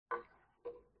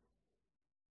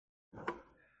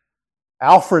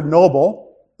Alfred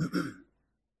Nobel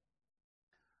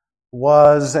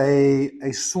was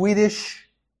a Swedish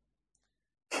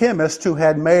chemist who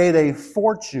had made a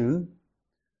fortune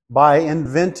by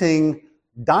inventing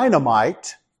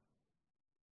dynamite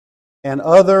and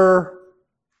other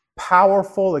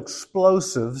powerful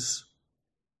explosives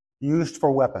used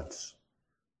for weapons.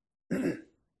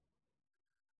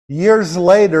 Years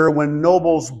later, when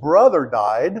Nobel's brother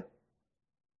died,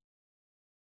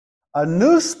 a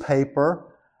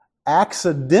newspaper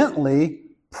accidentally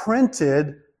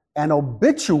printed an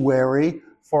obituary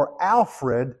for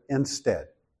Alfred instead.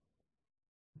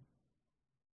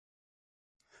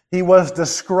 He was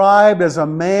described as a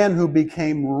man who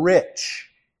became rich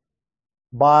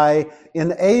by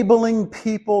enabling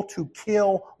people to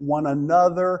kill one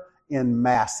another in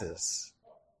masses.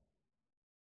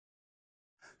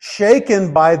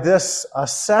 Shaken by this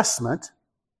assessment,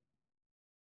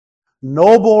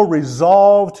 Nobel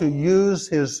resolved to use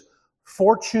his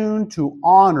fortune to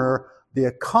honor the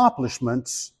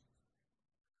accomplishments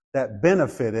that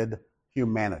benefited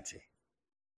humanity.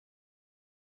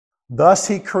 Thus,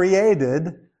 he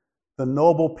created the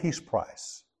Nobel Peace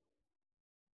Prize,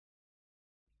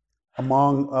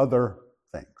 among other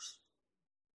things.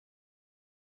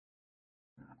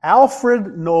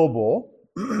 Alfred Nobel,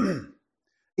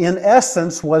 in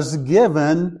essence, was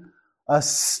given a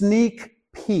sneak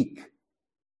peek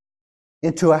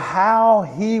into how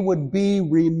he would be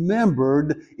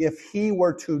remembered if he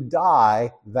were to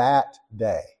die that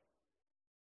day.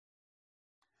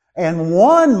 And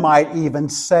one might even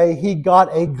say he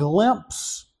got a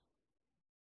glimpse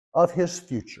of his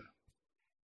future.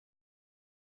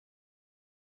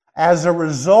 As a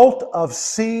result of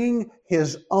seeing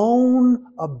his own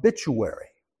obituary,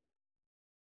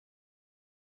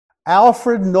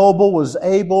 Alfred Nobel was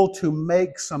able to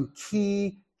make some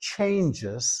key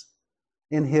changes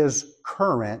in his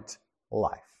current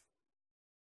life.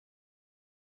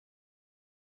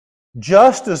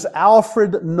 Just as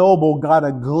Alfred Nobel got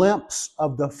a glimpse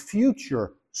of the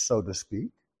future, so to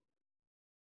speak,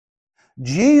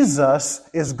 Jesus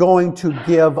is going to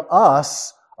give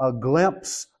us a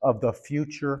glimpse of the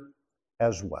future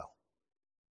as well.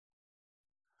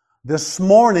 This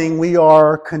morning we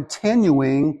are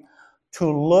continuing to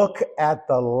look at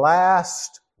the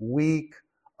last week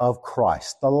of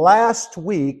Christ, the last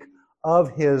week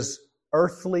of his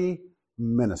earthly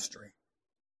ministry.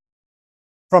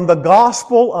 From the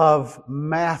Gospel of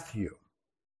Matthew,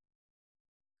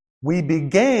 we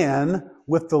began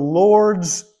with the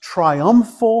Lord's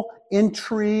triumphal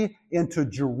entry into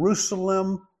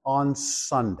Jerusalem on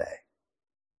Sunday.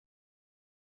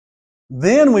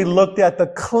 Then we looked at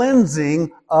the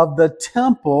cleansing of the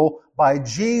temple by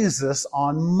Jesus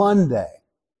on Monday,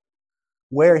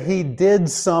 where he did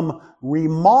some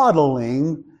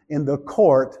remodeling in the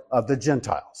court of the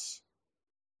Gentiles.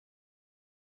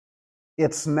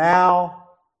 It's now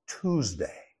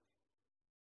Tuesday,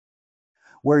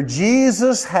 where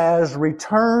Jesus has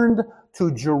returned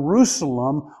to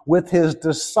Jerusalem with his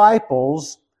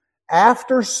disciples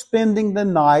after spending the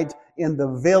night in the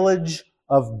village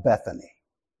of Bethany.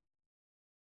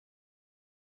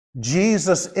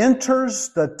 Jesus enters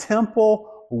the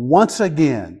temple once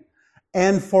again,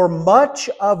 and for much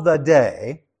of the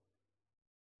day,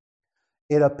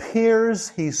 it appears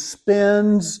he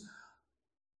spends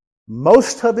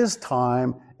most of his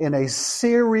time in a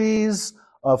series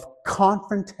of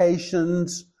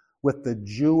confrontations with the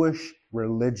Jewish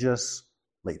religious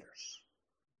leaders.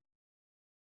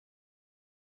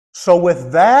 So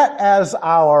with that as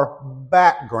our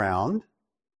background,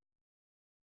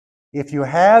 if you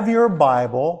have your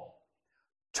Bible,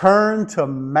 turn to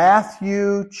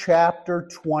Matthew chapter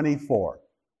 24.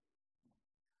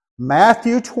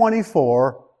 Matthew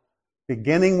 24,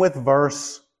 beginning with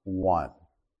verse 1.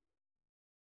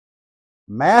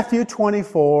 Matthew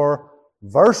 24,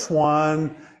 verse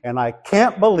 1, and I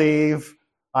can't believe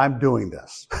I'm doing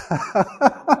this.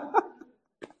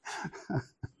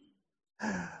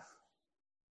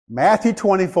 Matthew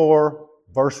 24,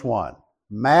 verse 1.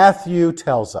 Matthew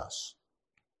tells us,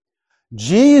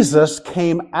 Jesus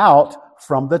came out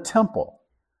from the temple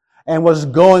and was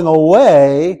going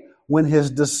away when his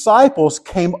disciples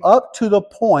came up to the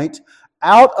point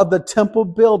out of the temple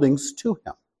buildings to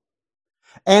him.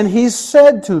 And he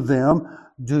said to them,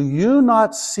 "Do you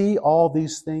not see all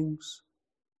these things?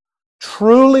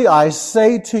 Truly I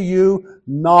say to you,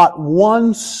 not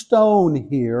one stone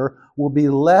here will be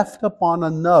left upon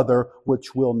another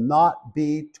which will not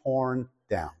be torn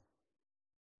down."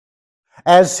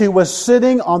 As he was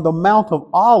sitting on the Mount of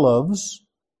Olives,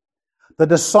 the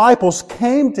disciples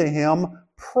came to him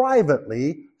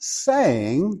privately,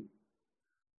 saying,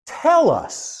 tell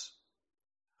us,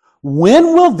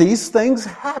 when will these things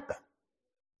happen?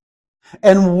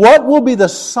 And what will be the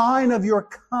sign of your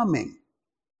coming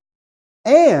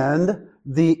and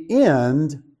the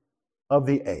end of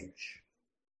the age?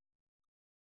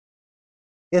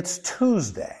 It's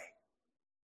Tuesday,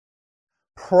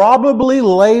 probably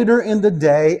later in the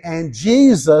day, and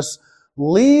Jesus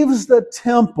leaves the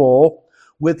temple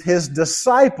with his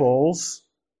disciples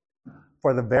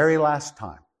for the very last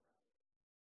time.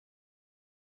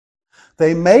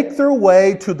 They make their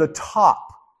way to the top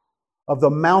of the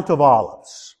Mount of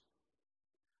Olives.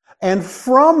 And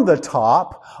from the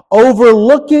top,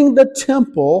 overlooking the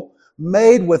temple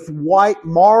made with white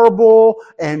marble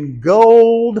and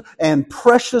gold and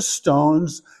precious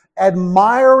stones,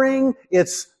 admiring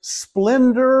its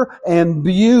splendor and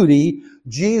beauty,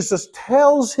 Jesus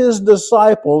tells his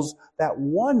disciples that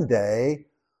one day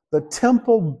the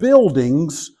temple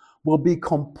buildings will be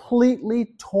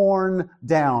completely torn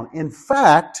down. In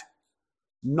fact,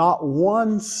 not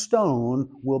one stone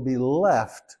will be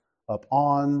left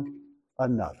upon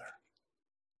another.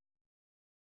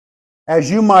 As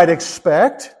you might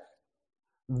expect,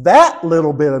 that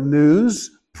little bit of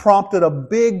news prompted a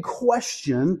big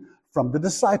question from the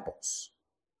disciples.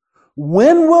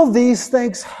 When will these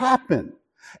things happen?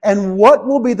 And what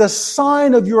will be the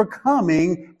sign of your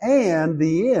coming and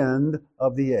the end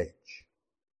of the age?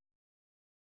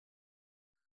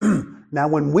 Now,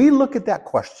 when we look at that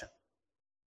question,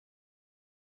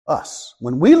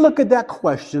 when we look at that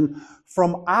question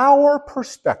from our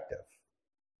perspective,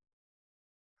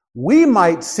 we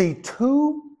might see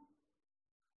two,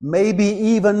 maybe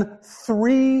even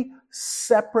three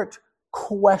separate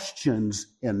questions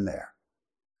in there.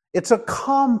 It's a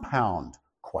compound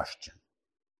question.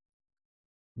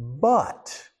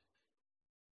 But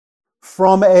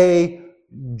from a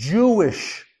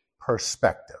Jewish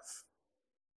perspective,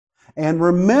 and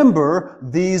remember,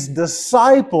 these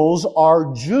disciples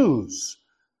are Jews,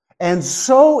 and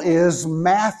so is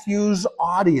Matthew's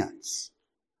audience.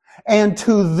 And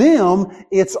to them,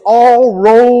 it's all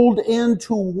rolled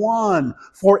into one.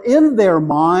 For in their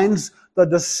minds, the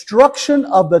destruction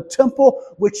of the temple,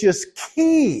 which is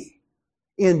key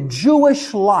in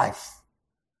Jewish life,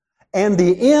 and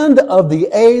the end of the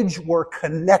age were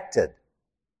connected.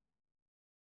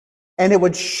 And it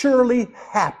would surely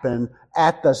happen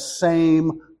at the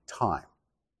same time.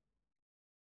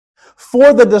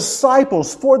 For the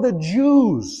disciples, for the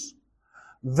Jews,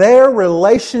 their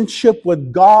relationship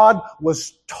with God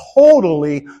was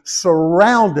totally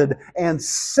surrounded and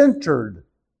centered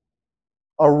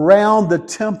around the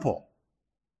temple.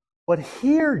 But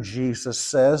here Jesus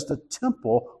says the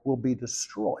temple will be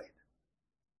destroyed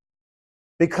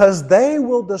because they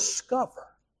will discover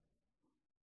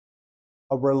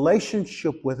a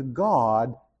relationship with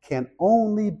God can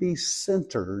only be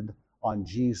centered on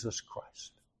Jesus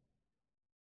Christ.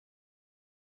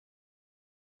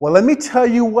 Well, let me tell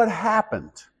you what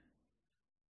happened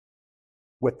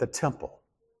with the temple.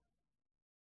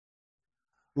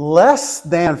 Less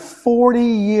than 40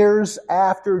 years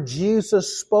after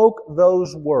Jesus spoke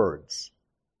those words,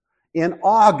 in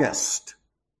August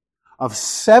of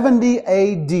 70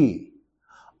 AD,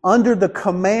 under the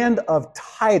command of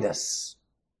Titus,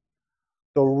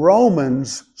 the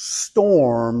Romans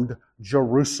stormed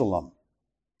Jerusalem,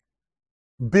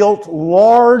 built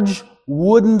large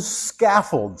wooden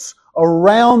scaffolds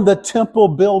around the temple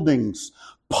buildings,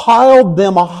 piled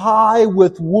them high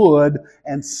with wood,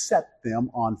 and set them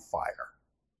on fire.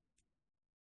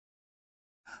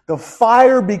 The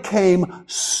fire became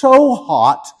so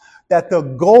hot that the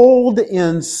gold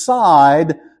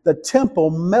inside the temple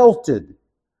melted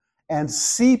and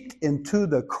seeped into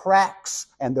the cracks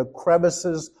and the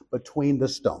crevices between the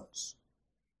stones.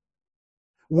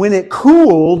 When it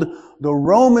cooled, the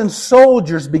Roman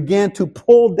soldiers began to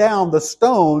pull down the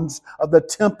stones of the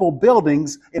temple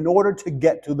buildings in order to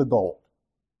get to the gold.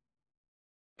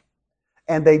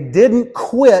 And they didn't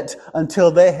quit until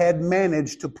they had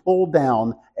managed to pull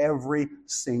down every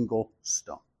single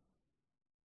stone.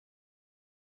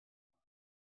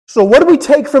 So what do we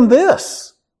take from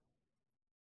this?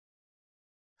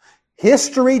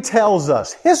 History tells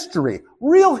us,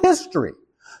 real history,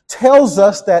 tells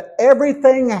us that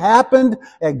everything happened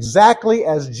exactly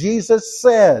as Jesus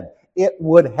said it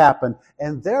would happen.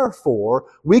 And therefore,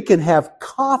 we can have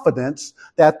confidence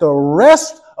that the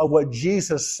rest of what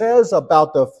Jesus says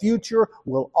about the future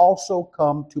will also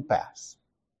come to pass.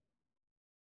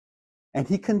 And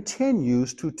he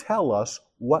continues to tell us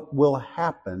what will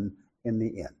happen in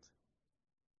the end.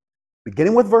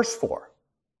 Beginning with verse 4.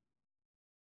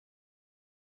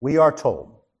 We are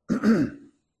told,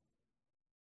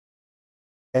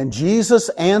 And Jesus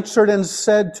answered and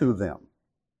said to them,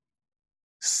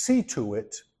 see to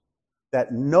it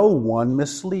that no one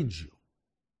misleads you.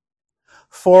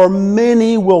 For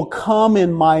many will come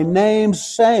in my name,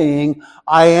 saying,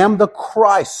 I am the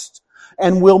Christ,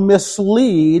 and will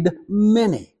mislead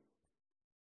many.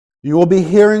 You will be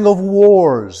hearing of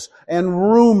wars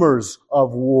and rumors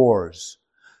of wars.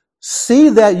 See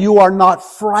that you are not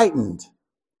frightened,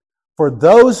 for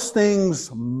those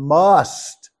things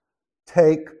must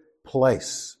take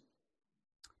place.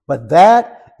 But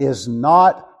that is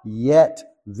not yet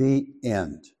the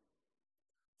end.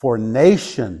 For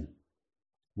nation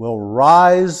will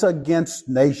rise against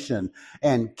nation,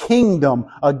 and kingdom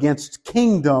against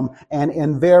kingdom, and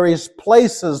in various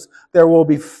places there will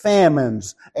be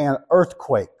famines and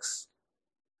earthquakes.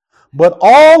 But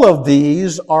all of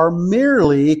these are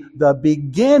merely the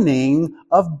beginning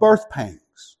of birth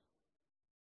pangs.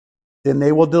 Then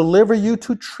they will deliver you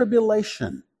to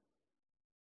tribulation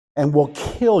and will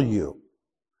kill you,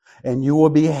 and you will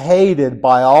be hated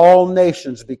by all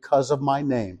nations because of my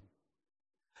name.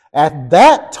 At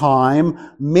that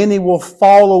time, many will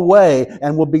fall away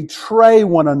and will betray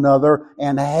one another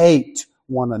and hate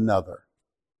one another.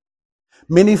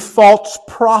 Many false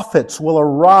prophets will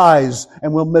arise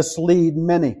and will mislead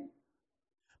many.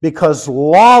 Because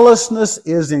lawlessness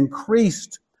is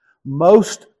increased,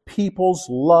 most people's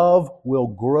love will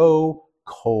grow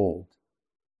cold.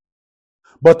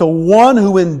 But the one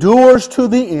who endures to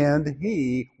the end,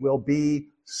 he will be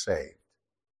saved.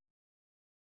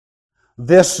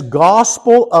 This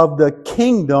gospel of the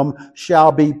kingdom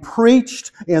shall be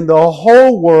preached in the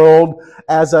whole world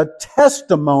as a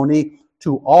testimony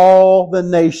to all the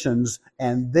nations,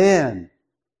 and then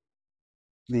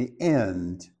the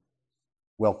end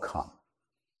will come.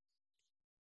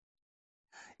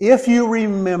 If you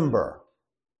remember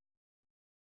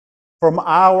from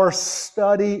our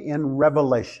study in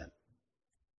Revelation,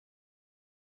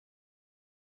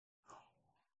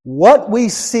 what we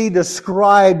see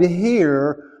described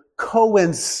here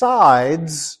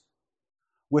coincides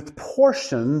with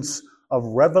portions of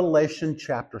Revelation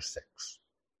chapter 6,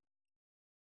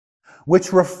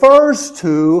 which refers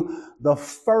to the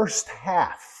first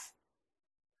half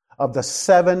of the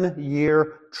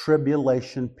 7-year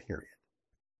tribulation period.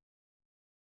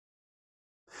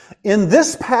 In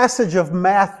this passage of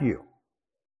Matthew,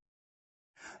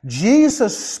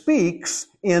 Jesus speaks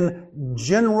in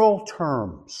general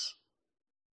terms,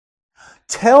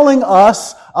 telling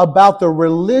us about the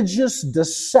religious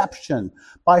deception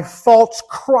by false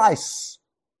Christs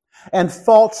and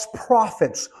false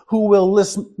prophets who will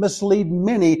mislead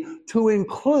many, to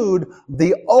include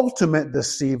the ultimate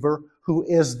deceiver, who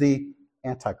is the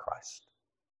Antichrist.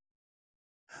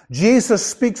 Jesus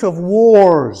speaks of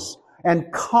wars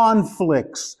and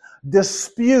conflicts,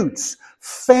 disputes,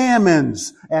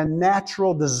 famines, and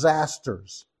natural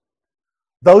disasters.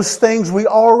 Those things we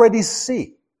already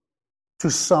see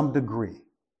to some degree.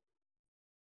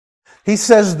 He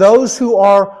says those who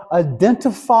are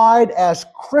identified as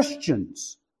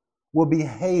Christians will be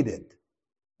hated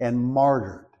and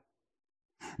martyred.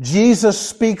 Jesus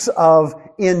speaks of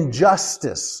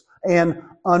injustice and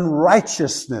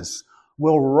unrighteousness.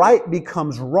 Will right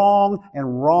becomes wrong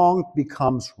and wrong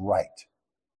becomes right.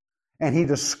 And he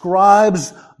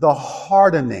describes the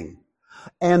hardening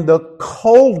and the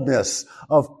coldness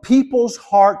of people's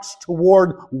hearts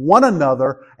toward one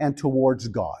another and towards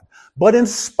God. But in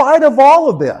spite of all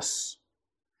of this,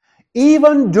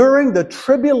 even during the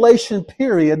tribulation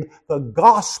period, the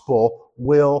gospel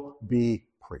will be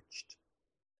preached.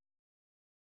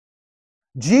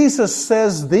 Jesus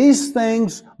says these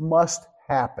things must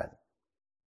happen,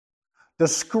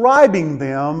 describing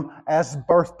them as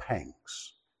birth pangs.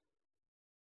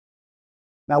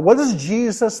 Now, what does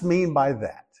Jesus mean by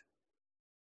that?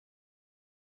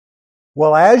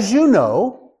 Well, as you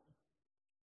know,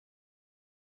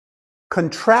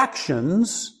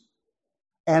 contractions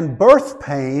and birth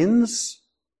pains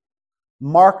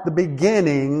mark the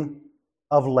beginning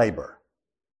of labor.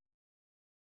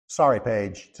 Sorry,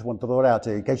 Paige. Just want to throw it out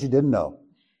to you in case you didn't know.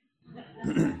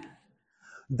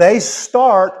 They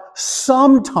start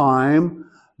sometime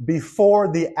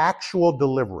before the actual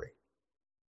delivery.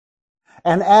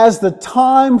 And as the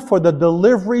time for the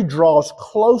delivery draws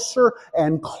closer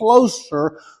and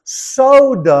closer,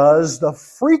 so does the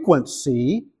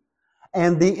frequency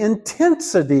and the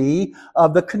intensity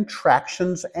of the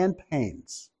contractions and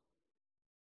pains.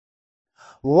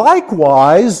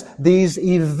 Likewise, these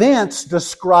events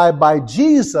described by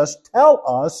Jesus tell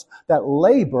us that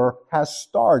labor has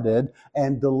started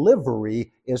and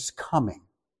delivery is coming.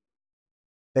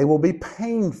 They will be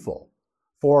painful,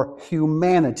 for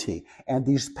humanity. And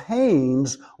these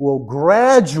pains will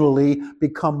gradually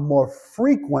become more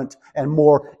frequent and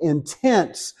more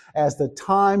intense as the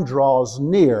time draws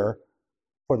near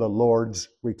for the Lord's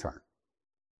return.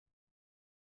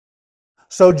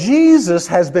 So Jesus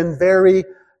has been very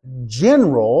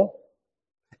general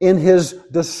in his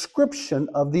description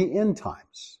of the end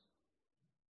times.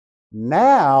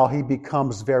 Now he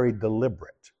becomes very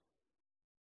deliberate.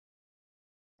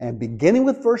 And beginning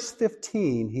with verse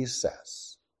 15, he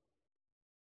says,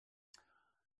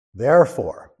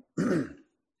 "Therefore,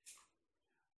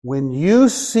 when you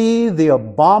see the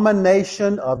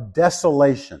abomination of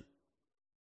desolation,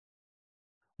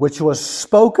 which was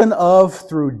spoken of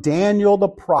through Daniel the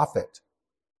prophet,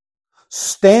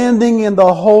 standing in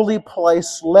the holy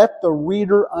place, let the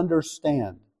reader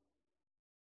understand.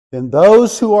 Then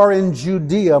those who are in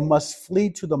Judea must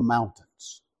flee to the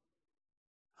mountains.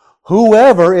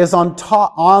 Whoever is on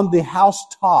the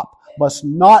housetop must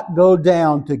not go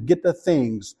down to get the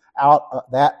things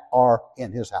out that are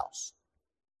in his house.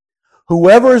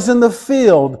 Whoever is in the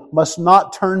field must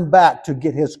not turn back to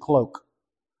get his cloak.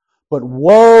 But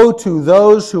woe to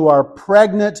those who are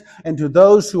pregnant and to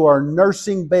those who are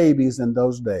nursing babies in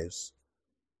those days.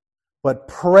 But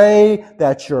pray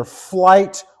that your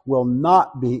flight will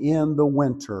not be in the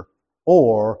winter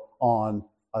or on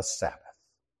a Sabbath."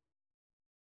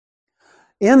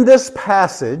 In this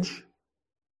passage,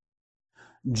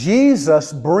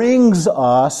 Jesus brings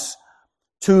us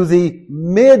to the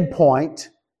midpoint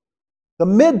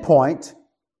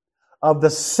of the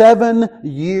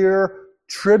 7-year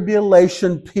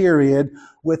tribulation period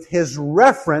with his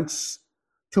reference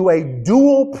to a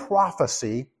dual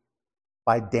prophecy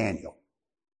by Daniel.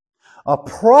 A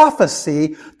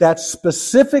prophecy that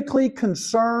specifically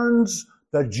concerns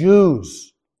the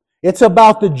Jews. It's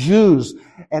about the Jews.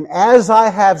 And as I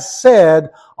have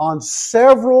said on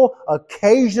several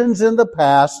occasions in the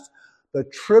past, the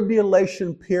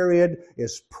tribulation period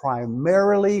is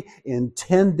primarily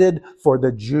intended for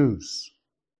the Jews.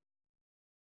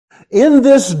 In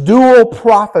this dual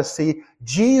prophecy,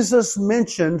 Jesus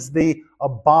mentions the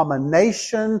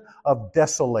abomination of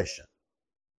desolation.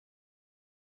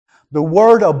 The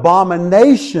word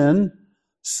abomination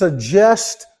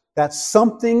suggests that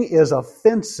something is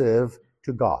offensive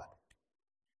to God,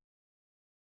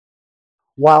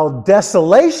 while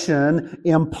desolation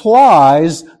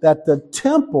implies that the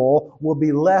temple will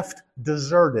be left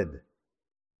deserted.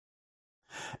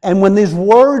 And when these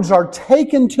words are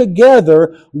taken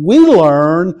together, we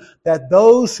learn that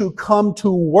those who come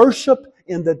to worship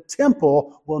in the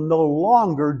temple will no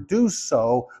longer do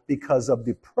so because of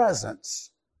the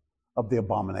presence of the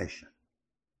abomination.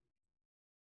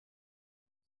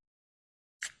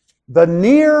 The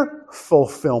near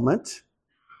fulfillment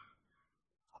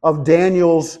of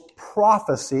Daniel's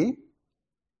prophecy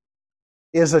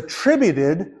is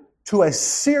attributed to a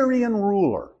Syrian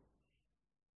ruler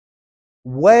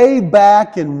way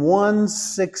back in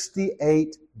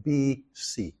 168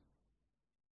 BC,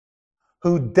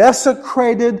 who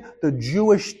desecrated the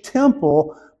Jewish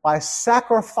temple by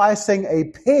sacrificing a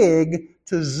pig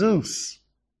to Zeus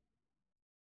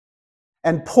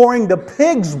and pouring the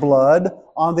pig's blood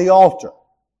on the altar.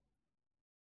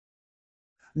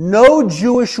 No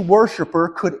Jewish worshiper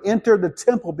could enter the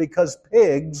temple because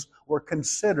pigs were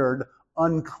considered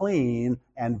unclean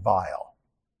and vile.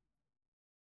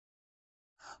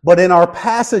 But in our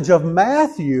passage of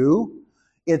Matthew,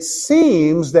 it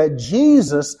seems that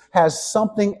Jesus has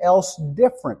something else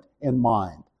different in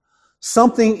mind.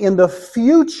 Something in the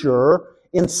future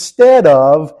instead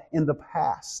of in the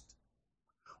past.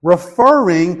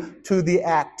 Referring to the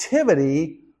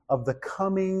activity of the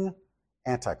coming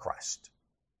Antichrist.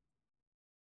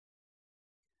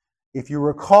 If you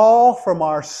recall from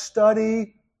our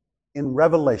study in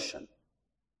Revelation,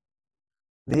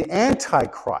 the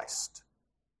Antichrist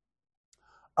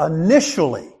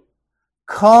initially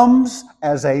comes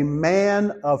as a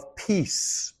man of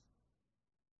peace.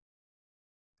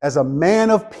 As a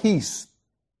man of peace.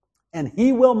 And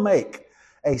he will make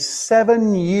a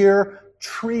 7-year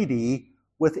treaty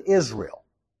with Israel,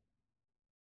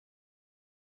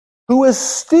 who is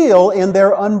still in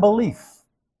their unbelief.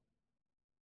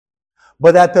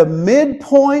 But at the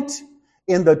midpoint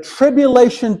in the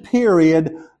tribulation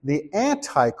period, the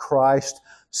Antichrist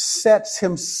sets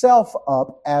himself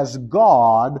up as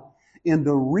God in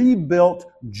the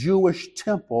rebuilt Jewish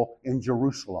temple in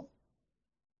Jerusalem.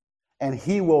 And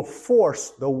he will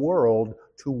force the world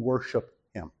to worship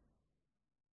him.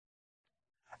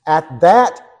 At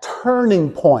that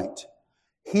turning point,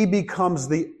 he becomes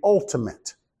the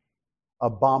ultimate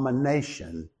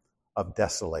abomination of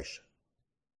desolation.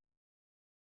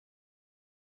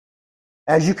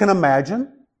 As you can imagine,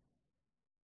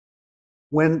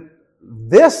 when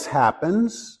this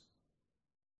happens,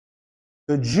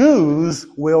 the Jews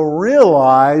will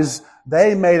realize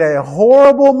they made a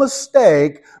horrible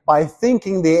mistake by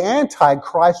thinking the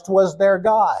Antichrist was their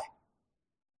guy.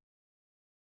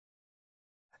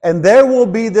 And there will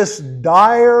be this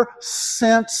dire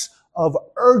sense of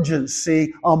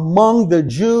urgency among the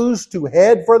Jews to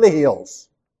head for the hills.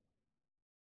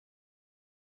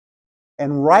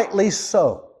 And rightly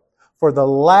so, for the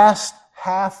last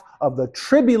half of the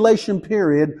tribulation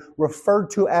period, referred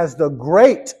to as the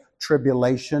Great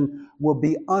Tribulation, will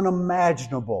be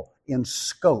unimaginable in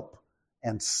scope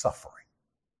and suffering.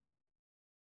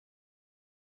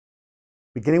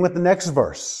 Beginning with the next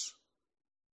verse,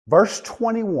 verse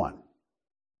 21,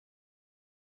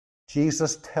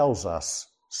 Jesus tells us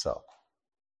so.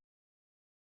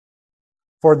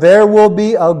 For there will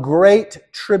be a great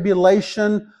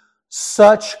tribulation,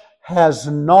 such has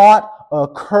not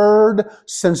occurred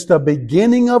since the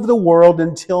beginning of the world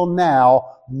until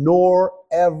now, nor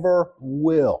ever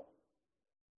will.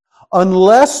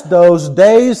 Unless those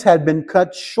days had been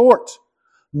cut short,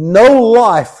 no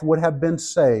life would have been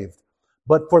saved.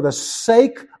 But for the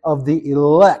sake of the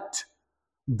elect,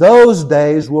 those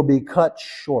days will be cut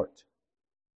short.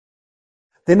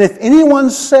 Then if anyone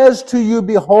says to you,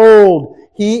 behold,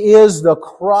 he is the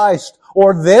Christ,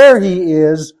 or there he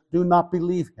is, do not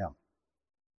believe him.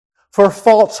 For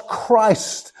false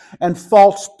Christs and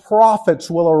false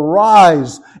prophets will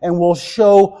arise and will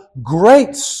show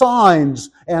great signs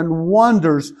and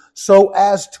wonders so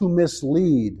as to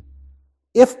mislead,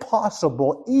 if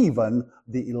possible, even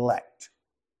the elect.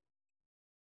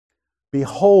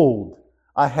 Behold,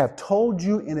 I have told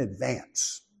you in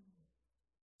advance.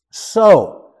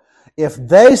 So, if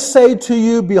they say to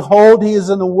you, behold, he is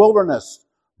in the wilderness,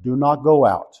 do not go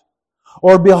out.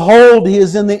 Or behold, he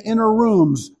is in the inner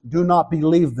rooms, do not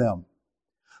believe them.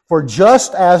 For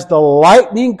just as the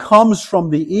lightning comes from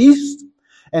the east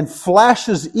and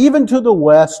flashes even to the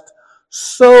west,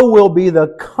 so will be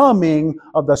the coming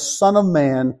of the Son of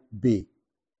Man be.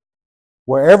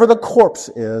 Wherever the corpse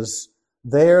is,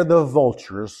 there the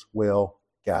vultures will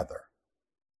gather.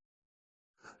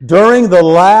 During the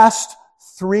last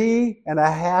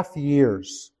 3.5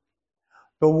 years,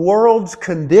 the world's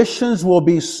conditions will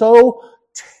be so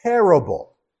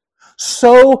terrible,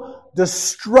 so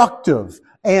destructive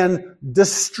and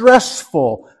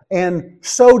distressful and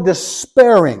so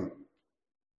despairing.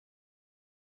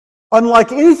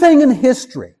 Unlike anything in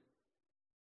history,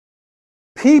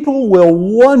 people will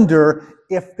wonder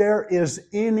if there is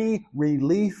any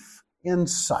relief in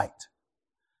sight.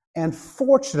 And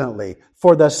fortunately,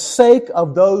 for the sake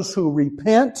of those who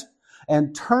repent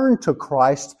and turn to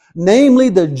Christ, namely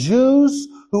the Jews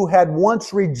who had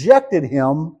once rejected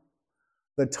him,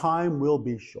 the time will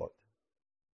be short.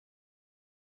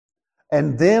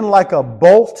 And then, like a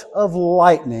bolt of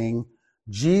lightning,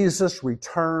 Jesus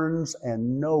returns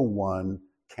and no one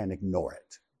can ignore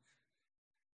it.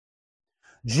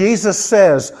 Jesus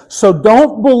says, so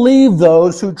don't believe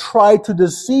those who try to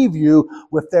deceive you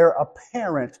with their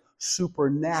apparent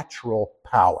supernatural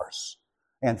powers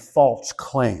and false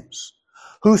claims,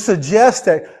 who suggest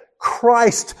that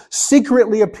Christ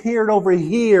secretly appeared over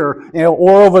here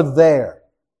or over there.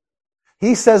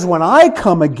 He says, when I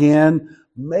come again,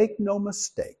 make no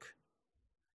mistake,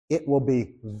 it will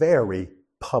be very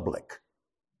public.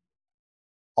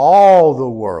 All the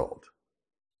world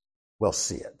will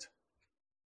see it.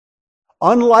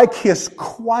 Unlike his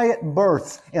quiet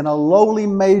birth in a lowly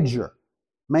manger,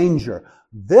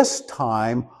 this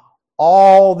time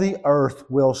all the earth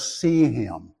will see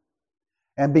him.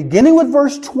 And beginning with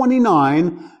verse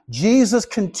 29, Jesus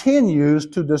continues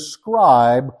to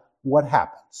describe what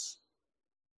happens.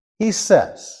 He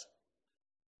says,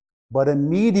 but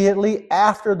immediately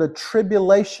after the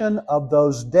tribulation of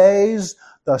those days,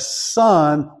 the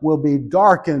sun will be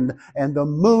darkened, and the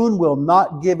moon will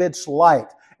not give its light,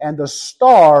 and the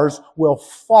stars will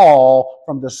fall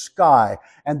from the sky,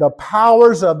 and the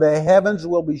powers of the heavens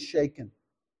will be shaken.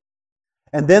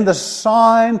 And then the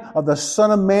sign of the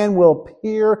Son of Man will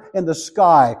appear in the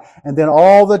sky, and then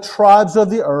all the tribes of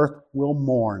the earth will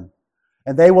mourn.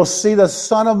 And they will see the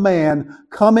Son of Man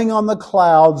coming on the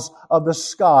clouds of the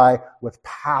sky with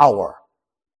power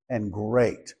and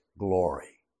great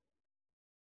glory.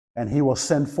 And he will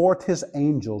send forth his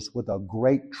angels with a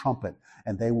great trumpet,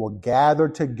 and they will gather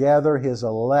together his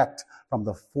elect from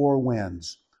the four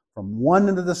winds, from one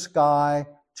end of the sky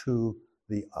to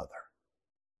the other.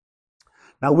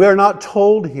 Now, we are not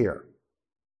told here,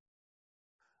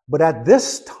 but at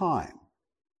this time,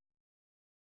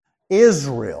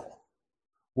 Israel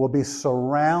will be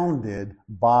surrounded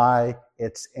by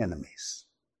its enemies.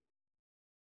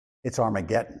 It's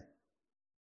Armageddon.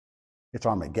 It's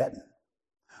Armageddon.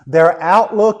 Their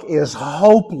outlook is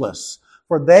hopeless,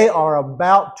 for they are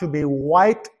about to be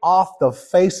wiped off the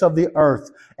face of the earth,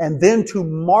 and then to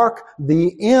mark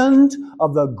the end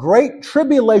of the great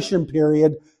tribulation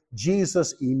period,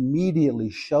 Jesus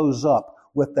immediately shows up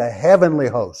with the heavenly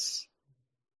hosts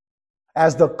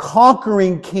as the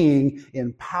conquering king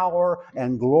in power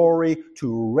and glory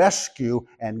to rescue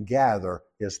and gather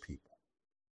his people.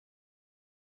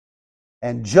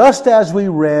 And just as we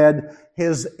read,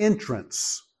 his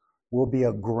entrance will be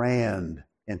a grand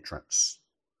entrance.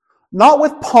 Not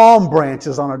with palm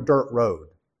branches on a dirt road,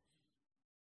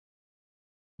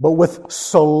 but with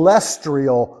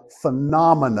celestial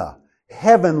phenomena,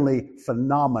 heavenly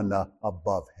phenomena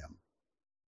above him.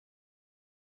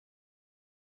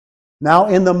 Now,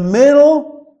 in the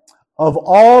middle of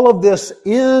all of this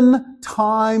end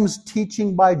times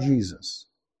teaching by Jesus,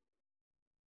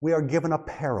 we are given a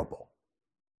parable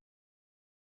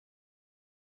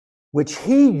which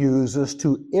he uses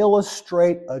to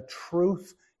illustrate a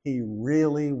truth he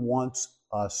really wants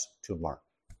us to learn.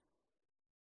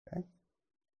 Okay?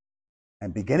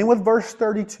 And beginning with verse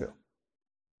 32,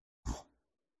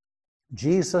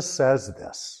 Jesus says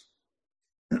this.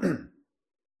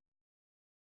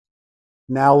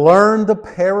 Now learn the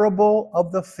parable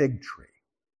of the fig tree.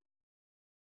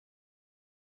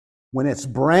 When its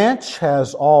branch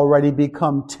has already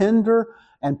become tender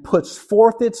and puts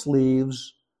forth its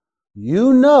leaves,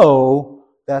 you know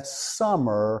that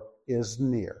summer is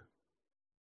near.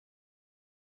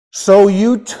 So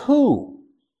you too,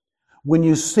 when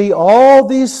you see all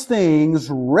these things,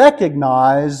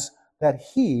 recognize that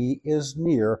he is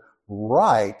near,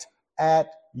 right at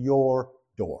your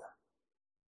door.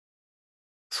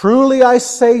 Truly I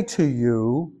say to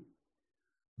you,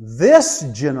 this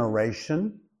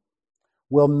generation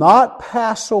will not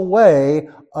pass away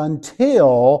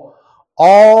until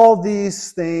all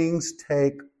these things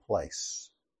take place.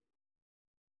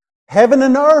 Heaven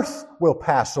and earth will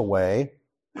pass away,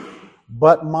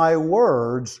 but my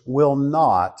words will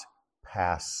not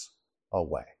pass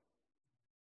away.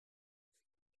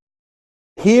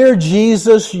 Here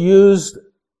Jesus used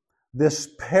this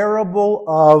parable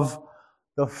of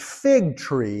the fig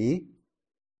tree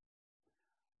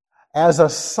as a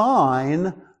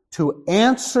sign to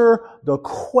answer the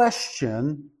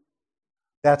question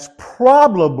that's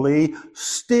probably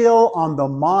still on the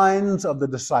minds of the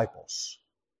disciples.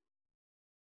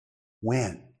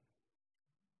 When?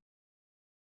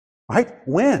 Right?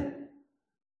 When?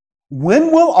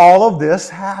 When will all of this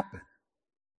happen?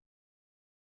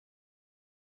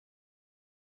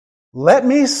 Let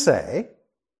me say,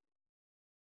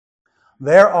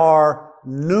 there are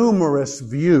numerous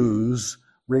views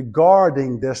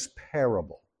regarding this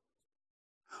parable,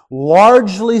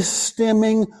 largely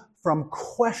stemming from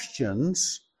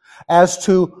questions as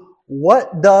to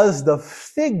what does the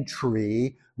fig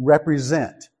tree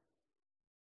represent,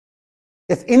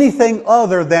 if anything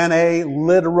other than a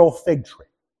literal fig tree.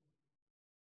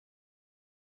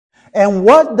 And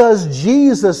what does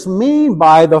Jesus mean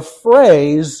by the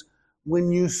phrase,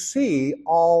 when you see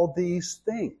all these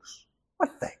things?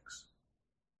 What things?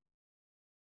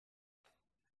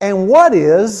 And what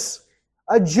is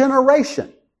a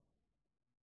generation?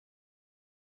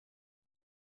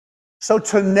 So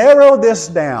to narrow this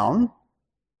down,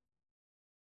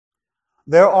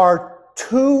 there are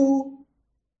two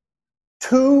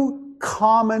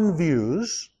common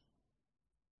views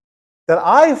that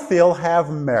I feel have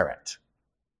merit.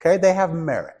 Okay, they have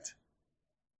merit.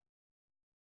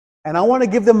 And I want to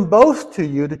give them both to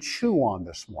you to chew on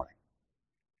this morning.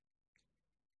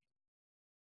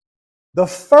 The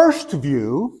first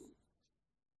view,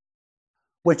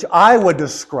 which I would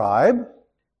describe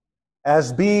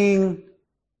as being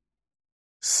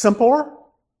simpler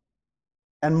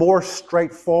and more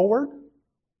straightforward,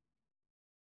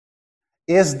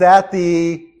 is that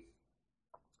the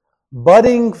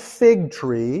budding fig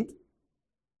tree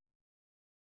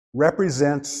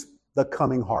represents the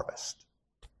coming harvest.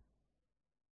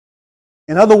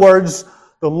 In other words,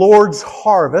 the Lord's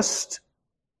harvest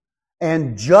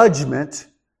and judgment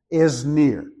is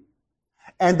near.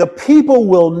 And the people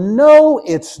will know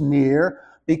it's near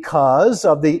because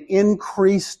of the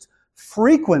increased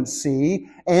frequency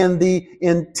and the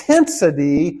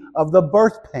intensity of the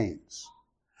birth pains.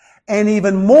 And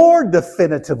even more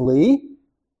definitively,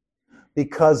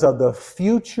 because of the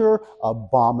future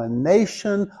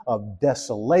abomination of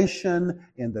desolation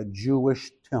in the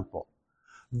Jewish temple.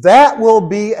 That will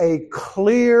be a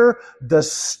clear,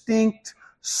 distinct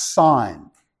sign.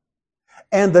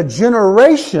 And the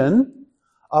generation,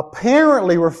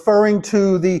 apparently referring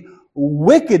to the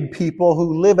wicked people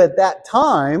who live at that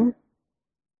time,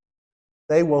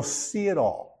 they will see it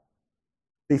all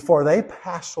before they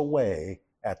pass away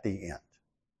at the end.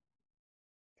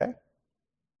 Okay?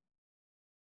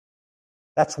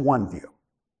 That's one view.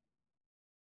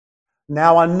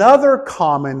 Now, another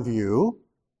common view,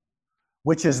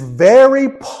 which is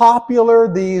very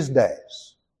popular these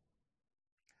days,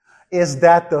 is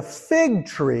that the fig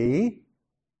tree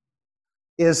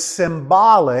is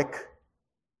symbolic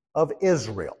of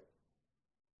Israel.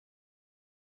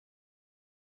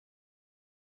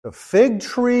 The fig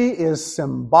tree is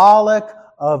symbolic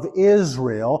of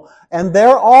Israel, and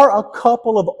there are a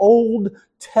couple of Old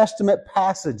Testament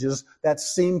passages that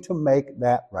seem to make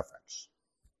that reference.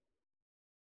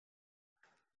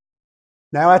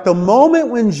 Now, at the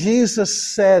moment when Jesus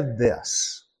said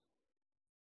this,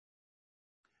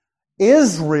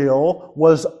 Israel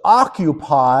was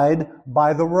occupied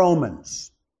by the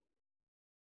Romans.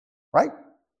 Right?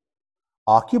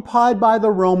 Occupied by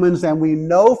the Romans, and we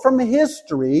know from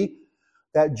history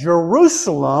that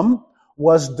Jerusalem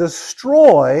was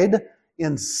destroyed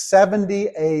in 70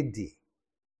 AD.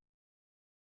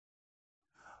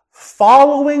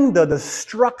 Following the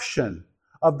destruction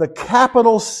of the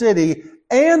capital city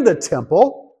and the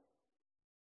temple,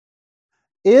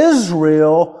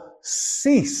 Israel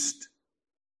ceased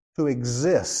to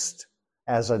exist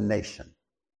as a nation.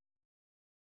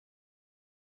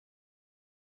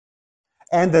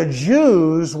 And the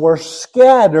Jews were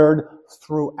scattered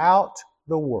throughout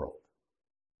the world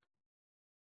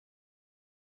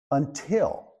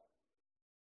until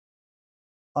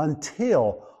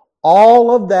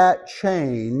all of that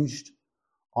changed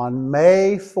on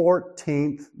May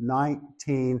 14th,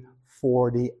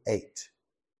 1948,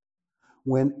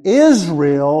 when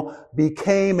Israel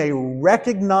became a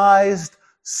recognized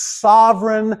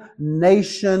sovereign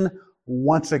nation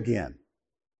once again.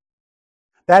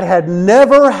 That had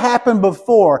never happened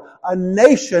before. A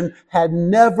nation had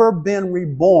never been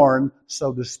reborn,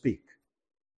 so to speak.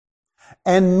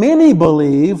 And many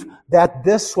believe that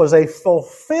this was a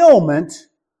fulfillment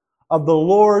of the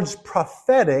Lord's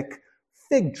prophetic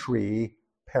fig tree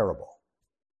parable.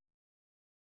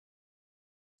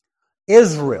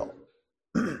 Israel,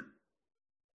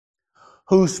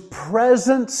 whose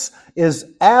presence is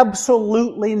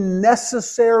absolutely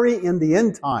necessary in the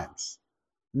end times,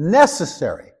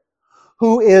 necessary,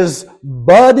 who is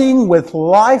budding with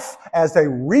life as a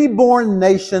reborn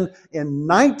nation in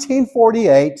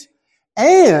 1948,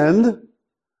 and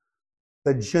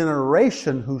the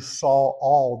generation who saw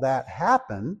all that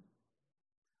happen,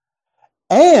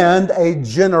 and a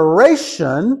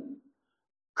generation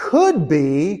could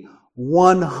be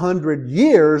 100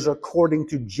 years according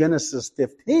to Genesis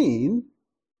 15,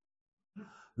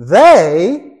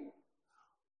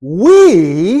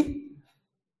 we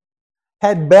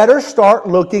had better start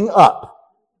looking up,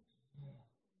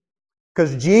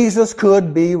 because Jesus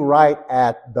could be right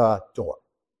at the door.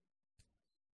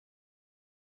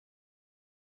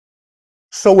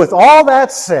 So with all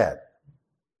that said,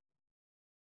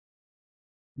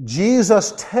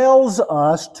 Jesus tells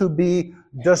us to be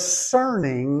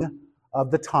discerning of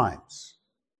the times.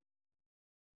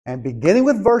 And beginning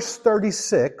with verse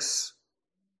 36,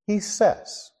 he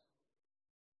says,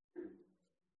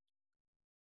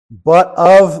 "But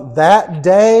of that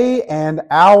day and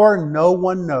hour no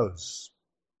one knows,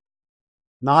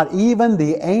 not even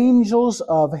the angels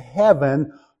of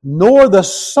heaven, nor the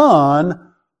Son,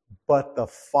 but the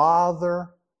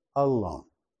Father alone.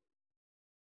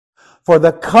 For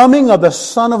the coming of the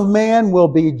Son of Man will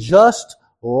be just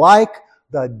like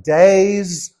the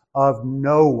days of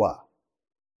Noah.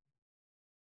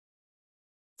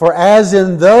 For as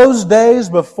in those days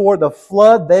before the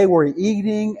flood, they were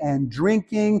eating and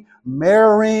drinking,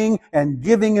 marrying and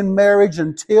giving in marriage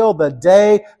until the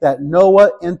day that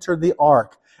Noah entered the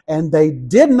ark. And they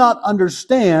did not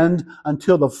understand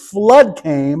until the flood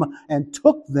came and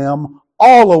took them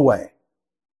all away.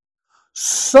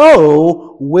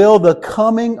 So will the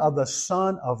coming of the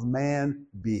Son of Man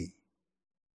be.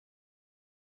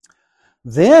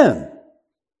 Then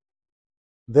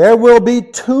there will be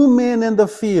 2 men in the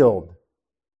field.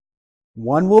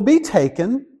 One will be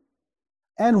taken,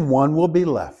 and one will be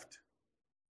left.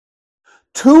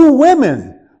 2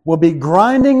 women will be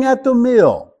grinding at the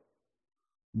mill.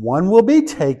 One will be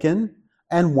taken,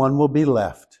 and one will be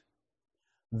left.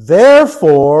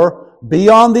 Therefore, be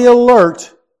on the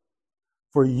alert,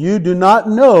 for you do not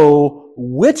know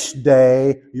which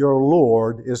day your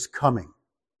Lord is coming.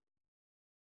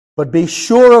 But be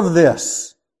sure of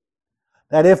this,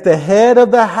 that if the head of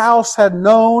the house had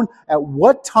known at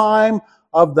what time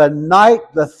of the night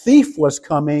the thief was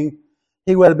coming,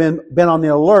 he would have been on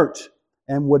the alert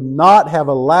and would not have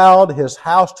allowed his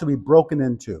house to be broken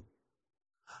into.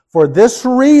 For this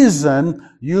reason,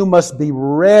 you must be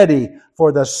ready,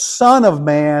 for the Son of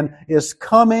Man is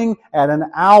coming at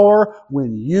an hour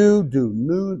when you do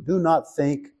not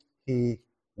think he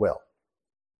will.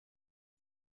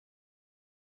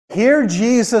 Here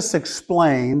Jesus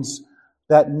explains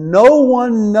that no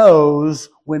one knows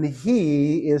when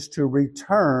he is to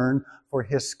return for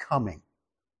his coming.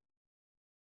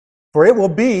 For it will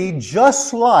be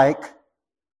just like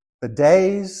the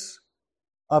days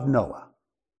of Noah.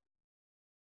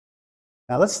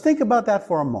 Now let's think about that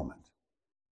for a moment.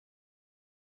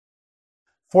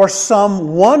 For some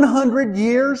 100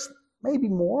 years, maybe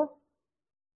more,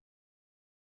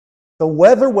 the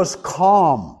weather was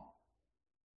calm.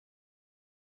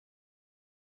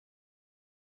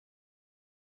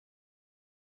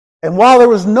 And while there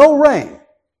was no rain,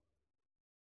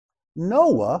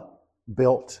 Noah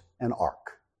built an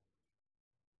ark.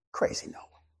 Crazy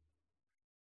Noah.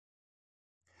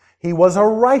 He was a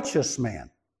righteous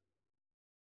man.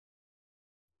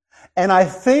 And I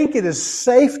think it is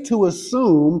safe to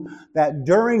assume that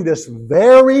during this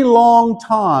very long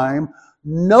time,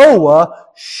 Noah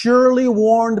surely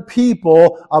warned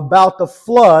people about the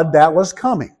flood that was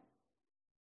coming.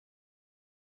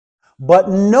 But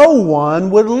no one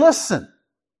would listen.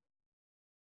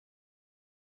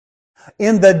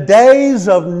 In the days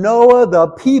of Noah, the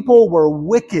people were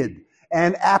wicked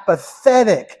and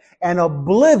apathetic and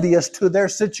oblivious to their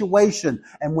situation.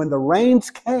 And when the rains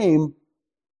came,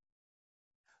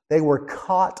 they were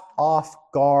caught off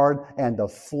guard and the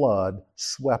flood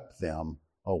swept them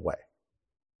away.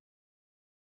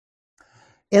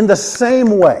 In the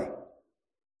same way,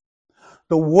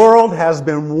 the world has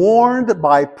been warned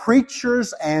by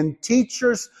preachers and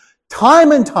teachers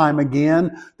time and time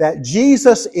again that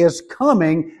Jesus is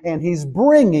coming and he's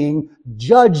bringing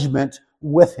judgment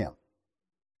with him.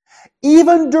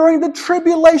 Even during the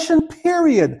tribulation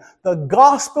period, the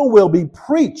gospel will be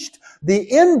preached.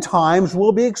 The end times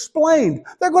will be explained.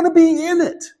 They're going to be in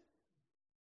it.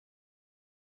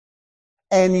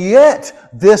 And yet,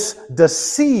 this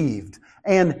deceived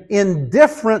and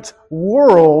indifferent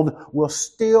world will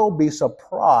still be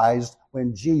surprised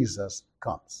when Jesus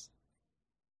comes.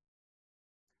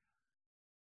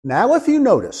 Now, if you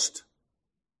noticed,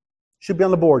 should be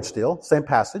on the board still, same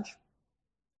passage.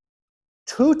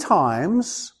 2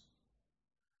 times,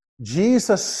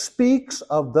 Jesus speaks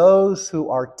of those who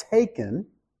are taken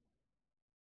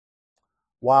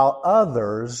while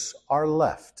others are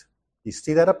left. You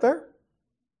see that up there?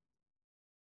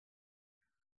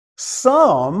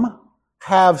 Some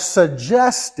have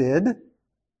suggested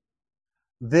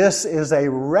this is a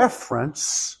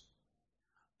reference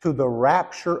to the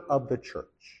rapture of the church.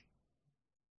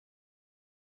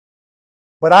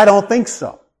 But I don't think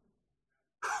so.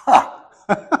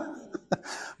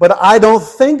 But I don't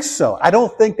think so. I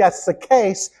don't think that's the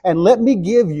case. And let me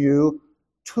give you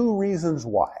 2 reasons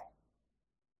why.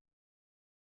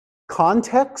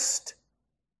 Context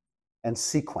and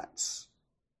sequence.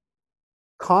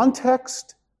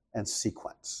 Context and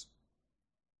sequence.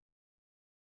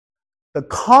 The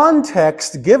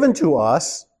context given to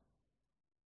us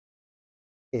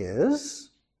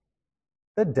is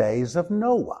the days of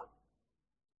Noah.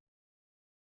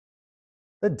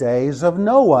 The days of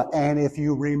Noah. And if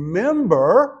you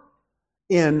remember,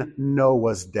 in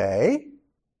Noah's day,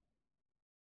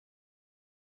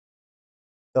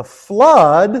 the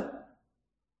flood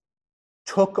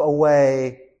took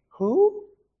away who?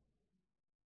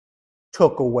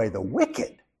 Took away the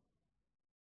wicked.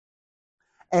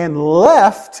 And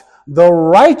left the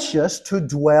righteous to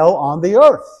dwell on the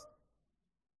earth.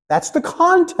 That's the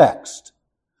context,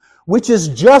 which is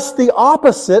just the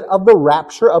opposite of the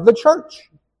rapture of the church.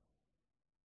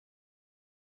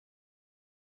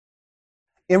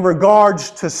 In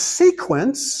regards to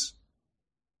sequence,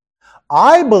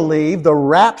 I believe the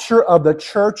rapture of the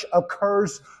church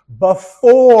occurs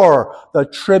before the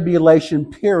tribulation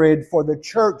period, for the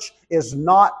church is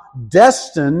not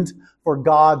destined for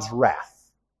God's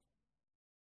wrath.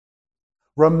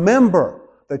 Remember,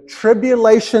 the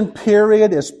tribulation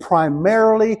period is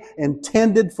primarily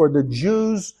intended for the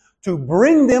Jews to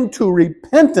bring them to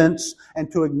repentance and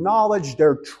to acknowledge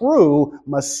their true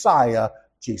Messiah,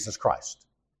 Jesus Christ.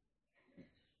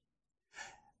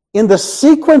 In the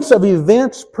sequence of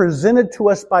events presented to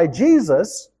us by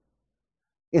Jesus,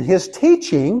 in his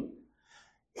teaching,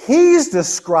 he's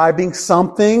describing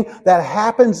something that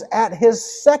happens at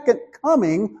his second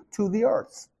coming to the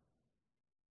earth.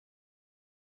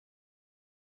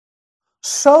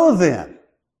 So then,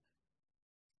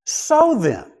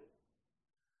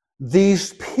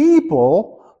 these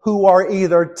people who are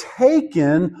either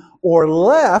taken or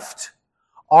left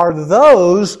are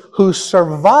those who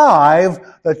survive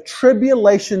the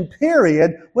tribulation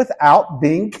period without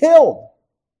being killed.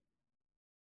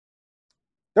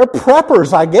 They're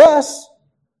preppers, I guess.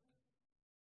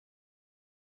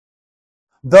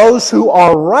 Those who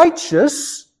are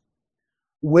righteous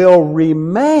will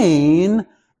remain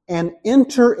and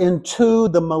enter into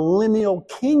the millennial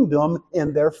kingdom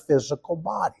in their physical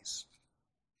bodies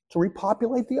to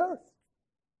repopulate the earth.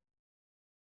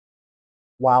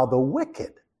 While the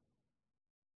wicked,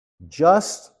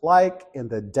 just like in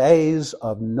the days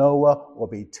of Noah, will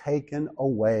be taken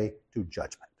away to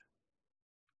judgment.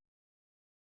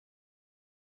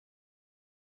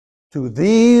 To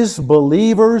these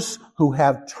believers who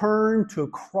have turned to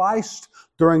Christ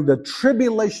during the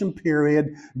tribulation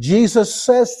period, Jesus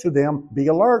says to them, be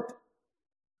alert,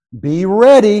 be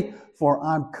ready, for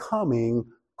I'm coming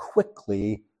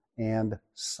quickly and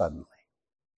suddenly.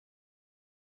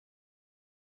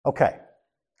 Okay,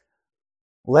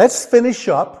 let's finish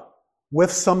up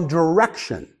with some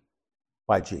direction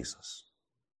by Jesus.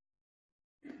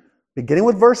 Beginning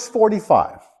with verse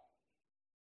 45,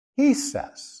 he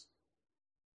says,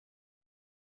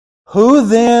 who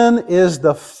then is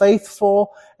the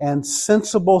faithful and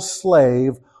sensible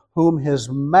slave whom his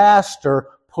master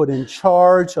put in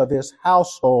charge of his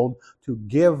household to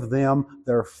give them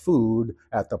their food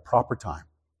at the proper time?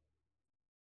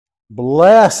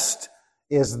 Blessed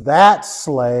is that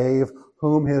slave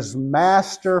whom his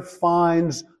master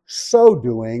finds so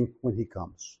doing when he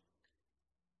comes.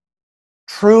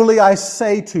 Truly I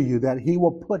say to you that he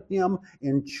will put him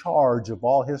in charge of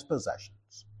all his possessions.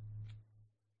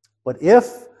 But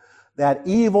if that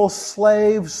evil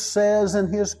slave says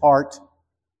in his heart,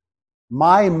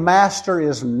 my master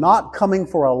is not coming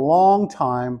for a long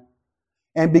time,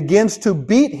 and begins to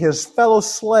beat his fellow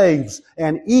slaves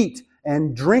and eat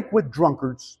and drink with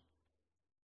drunkards,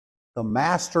 the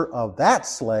master of that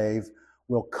slave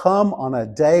will come on a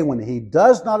day when he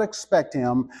does not expect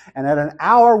him, and at an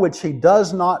hour which he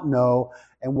does not know,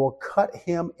 and will cut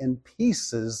him in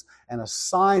pieces and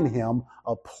assign him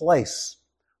a place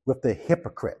with the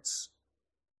hypocrites.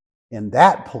 In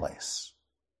that place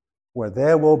where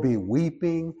there will be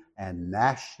weeping and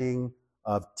gnashing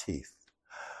of teeth.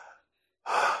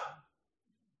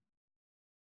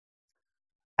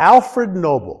 Alfred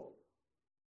Noble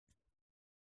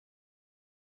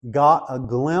got a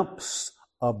glimpse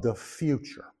of the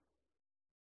future,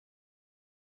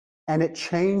 and it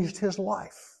changed his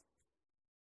life.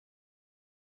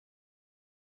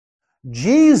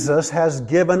 Jesus has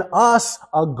given us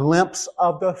a glimpse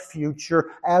of the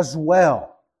future as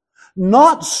well.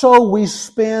 Not so we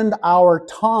spend our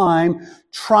time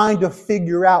trying to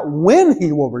figure out when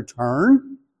He will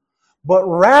return, but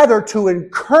rather to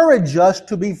encourage us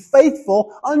to be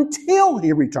faithful until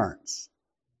He returns.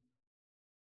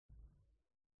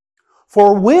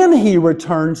 For when He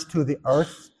returns to the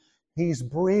earth, He's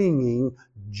bringing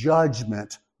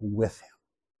judgment with Him.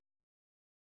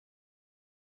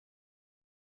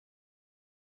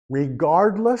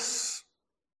 Regardless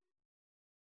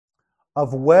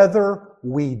of whether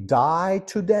we die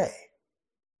today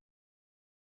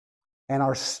and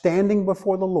are standing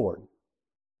before the Lord,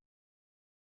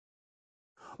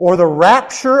 or the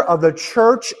rapture of the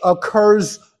church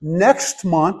occurs next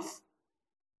month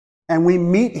and we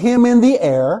meet Him in the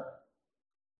air,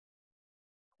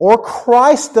 or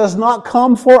Christ does not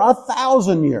come for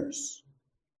 1,000 years.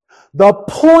 The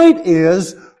point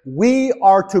is, we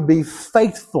are to be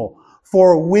faithful,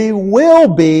 for we will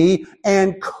be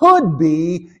and could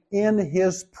be in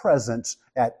His presence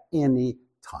at any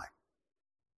time.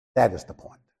 That is the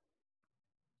point.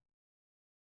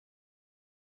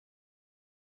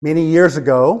 Many years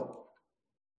ago,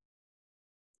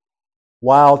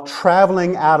 while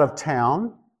traveling out of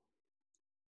town,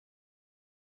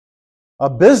 a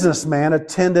businessman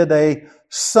attended a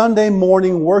Sunday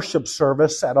morning worship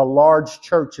service at a large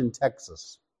church in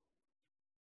Texas.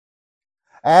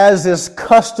 As is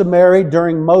customary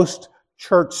during most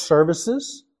church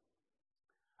services,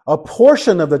 a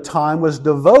portion of the time was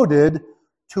devoted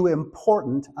to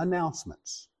important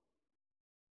announcements,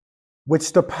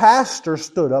 which the pastor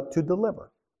stood up to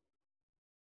deliver.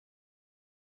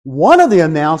 One of the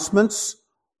announcements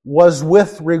was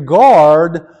with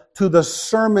regard to the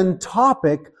sermon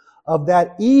topic of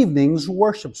that evening's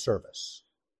worship service.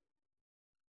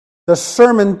 The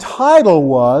sermon title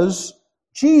was,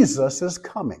 Jesus is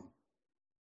Coming.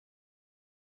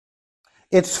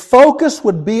 Its focus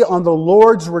would be on the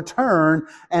Lord's return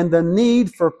and the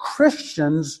need for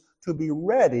Christians to be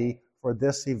ready for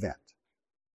this event.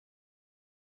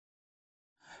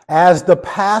 As the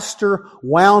pastor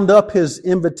wound up his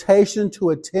invitation to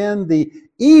attend the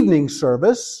evening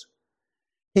service,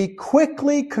 he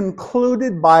quickly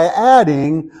concluded by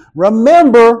adding,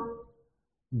 "Remember,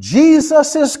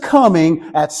 Jesus is coming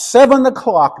at 7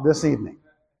 o'clock this evening."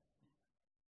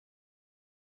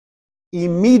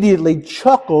 Immediately,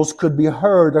 chuckles could be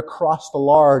heard across the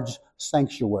large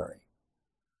sanctuary.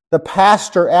 The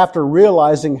pastor, after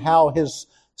realizing how his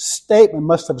statement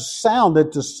must have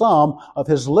sounded to some of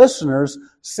his listeners,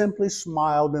 simply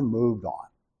smiled and moved on.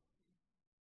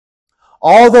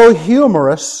 Although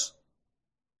humorous,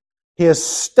 his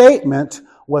statement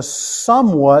was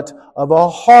somewhat of a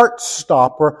heart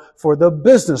stopper for the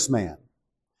businessman,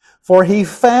 for he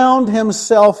found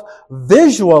himself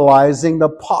visualizing the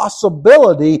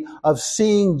possibility of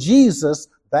seeing Jesus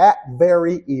that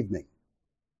very evening.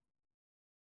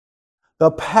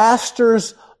 The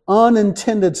pastor's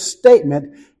unintended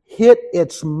statement hit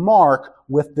its mark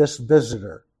with this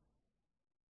visitor.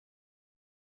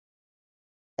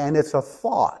 And it's a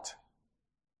thought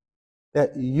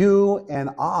that you and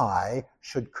I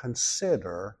should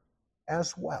consider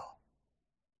as well.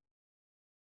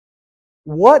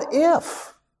 What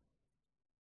if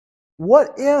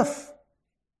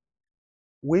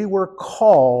we were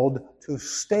called to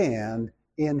stand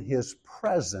in His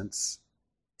presence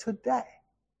today?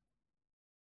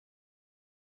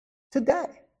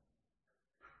 Today.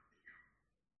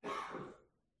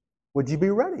 Would you be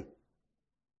ready?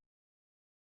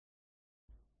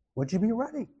 Would you be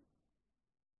ready?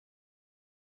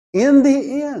 In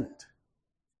the end,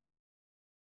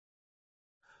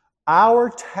 our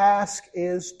task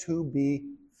is to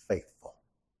be faithful,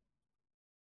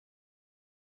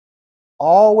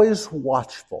 always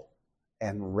watchful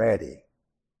and ready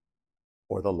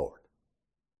for the Lord.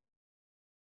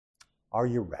 Are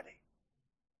you ready?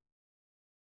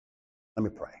 Let me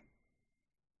pray.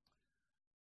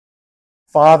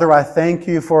 Father, I thank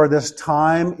you for this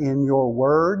time in your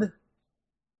word,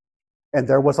 and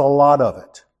there was a lot of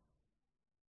it.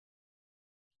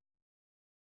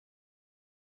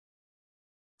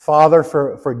 Father,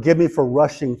 forgive me for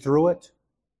rushing through it.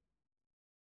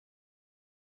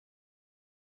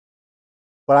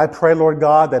 But I pray, Lord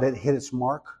God, that it hit its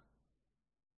mark.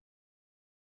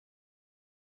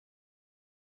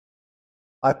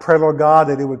 I pray, Lord God,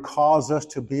 that it would cause us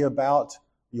to be about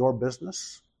your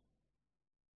business,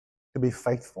 to be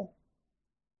faithful.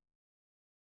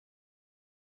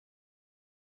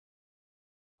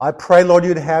 I pray, Lord,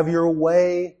 you'd have your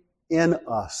way in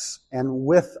us and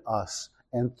with us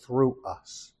and through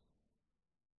us.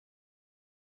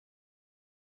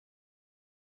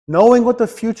 Knowing what the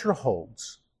future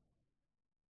holds,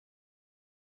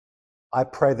 I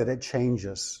pray that it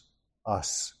changes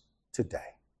us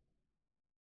today.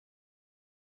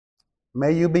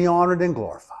 May you be honored and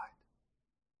glorified.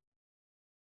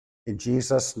 In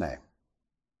Jesus' name,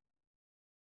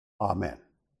 amen.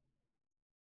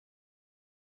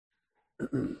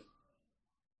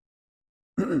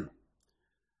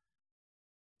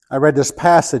 I read this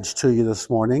passage to you this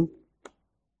morning.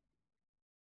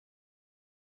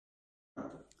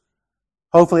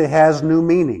 Hopefully it has new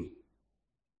meaning.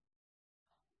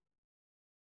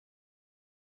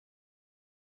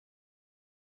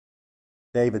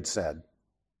 David said,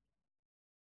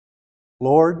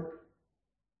 "Lord,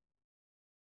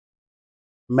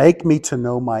 make me to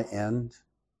know my end,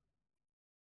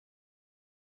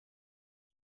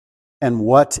 and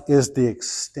what is the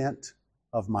extent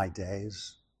of my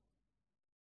days.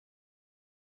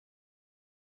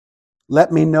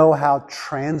 Let me know how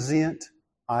transient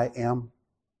I am.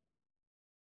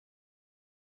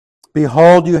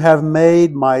 Behold, you have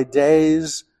made my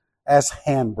days as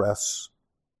handbreadths,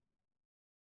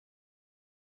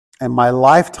 and my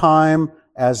lifetime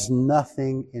as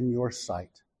nothing in your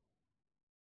sight.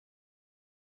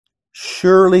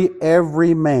 Surely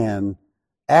every man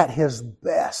at his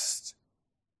best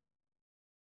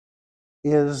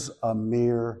is a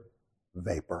mere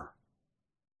vapor."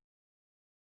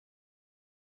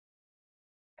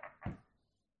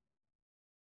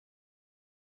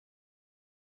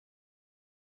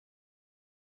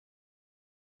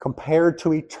 Compared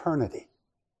to eternity.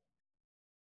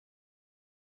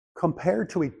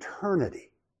 Compared to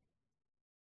eternity.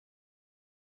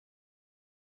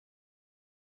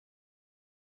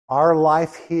 Our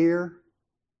life here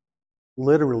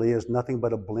literally is nothing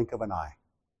but a blink of an eye.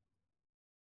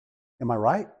 Am I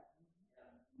right?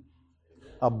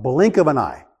 A blink of an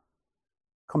eye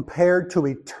compared to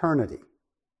eternity.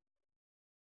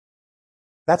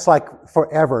 That's like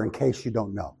forever, in case you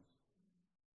don't know.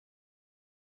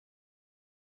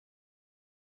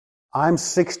 I'm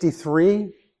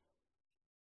 63.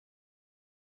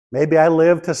 Maybe I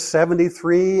live to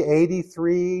 73,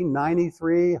 83,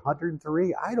 93,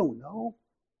 103. I don't know.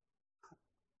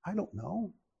 I don't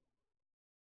know.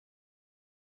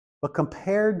 But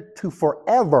compared to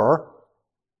forever,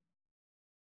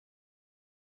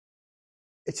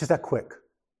 it's just that quick.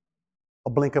 A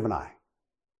blink of an eye.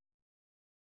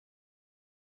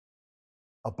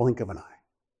 A blink of an eye.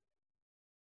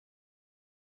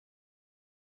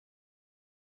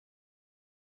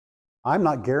 I'm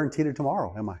not guaranteed of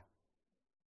tomorrow, am I?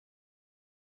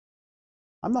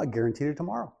 I'm not guaranteed of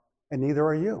tomorrow, and neither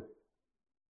are you.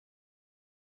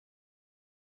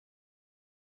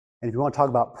 And if you want to talk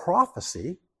about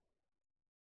prophecy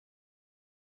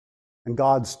and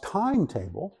God's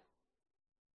timetable,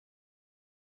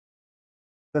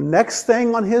 the next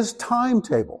thing on his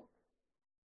timetable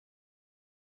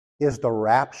is the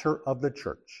rapture of the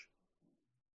church.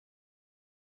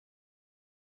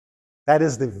 That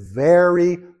is the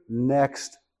very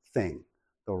next thing,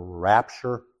 the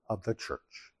rapture of the church.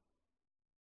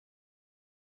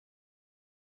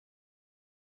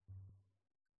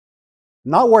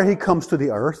 Not where he comes to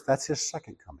the earth, that's his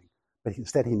second coming, but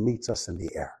instead he meets us in the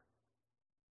air.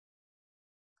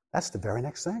 That's the very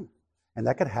next thing. And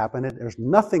that could happen. There's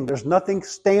nothing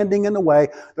standing in the way.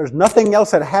 There's nothing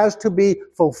else that has to be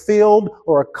fulfilled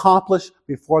or accomplished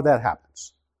before that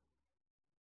happens.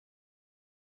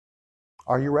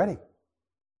 Are you ready?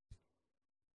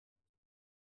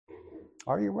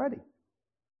 Are you ready?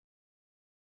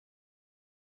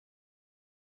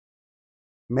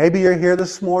 Maybe you're here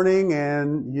this morning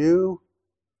and you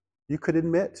could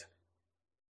admit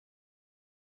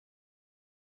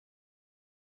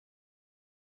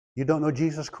you don't know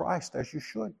Jesus Christ as you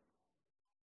should.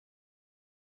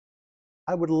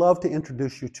 I would love to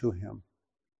introduce you to him.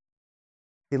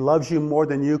 He loves you more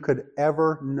than you could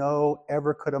ever know,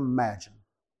 ever could imagine.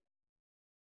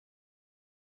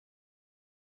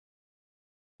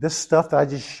 This stuff that I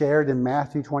just shared in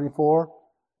Matthew 24,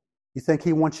 you think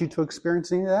he wants you to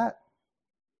experience any of that?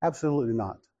 Absolutely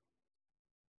not.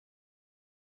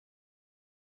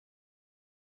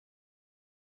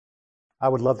 I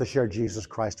would love to share Jesus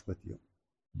Christ with you.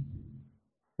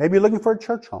 Maybe you're looking for a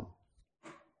church home.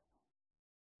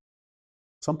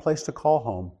 Some place to call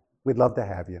home. We'd love to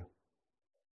have you.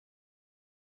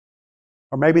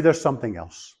 Or maybe there's something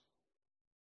else.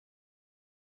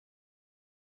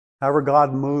 However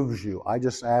God moves you, I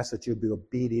just ask that you be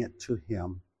obedient to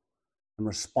him and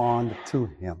respond to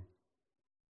him.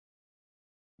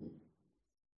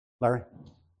 Larry?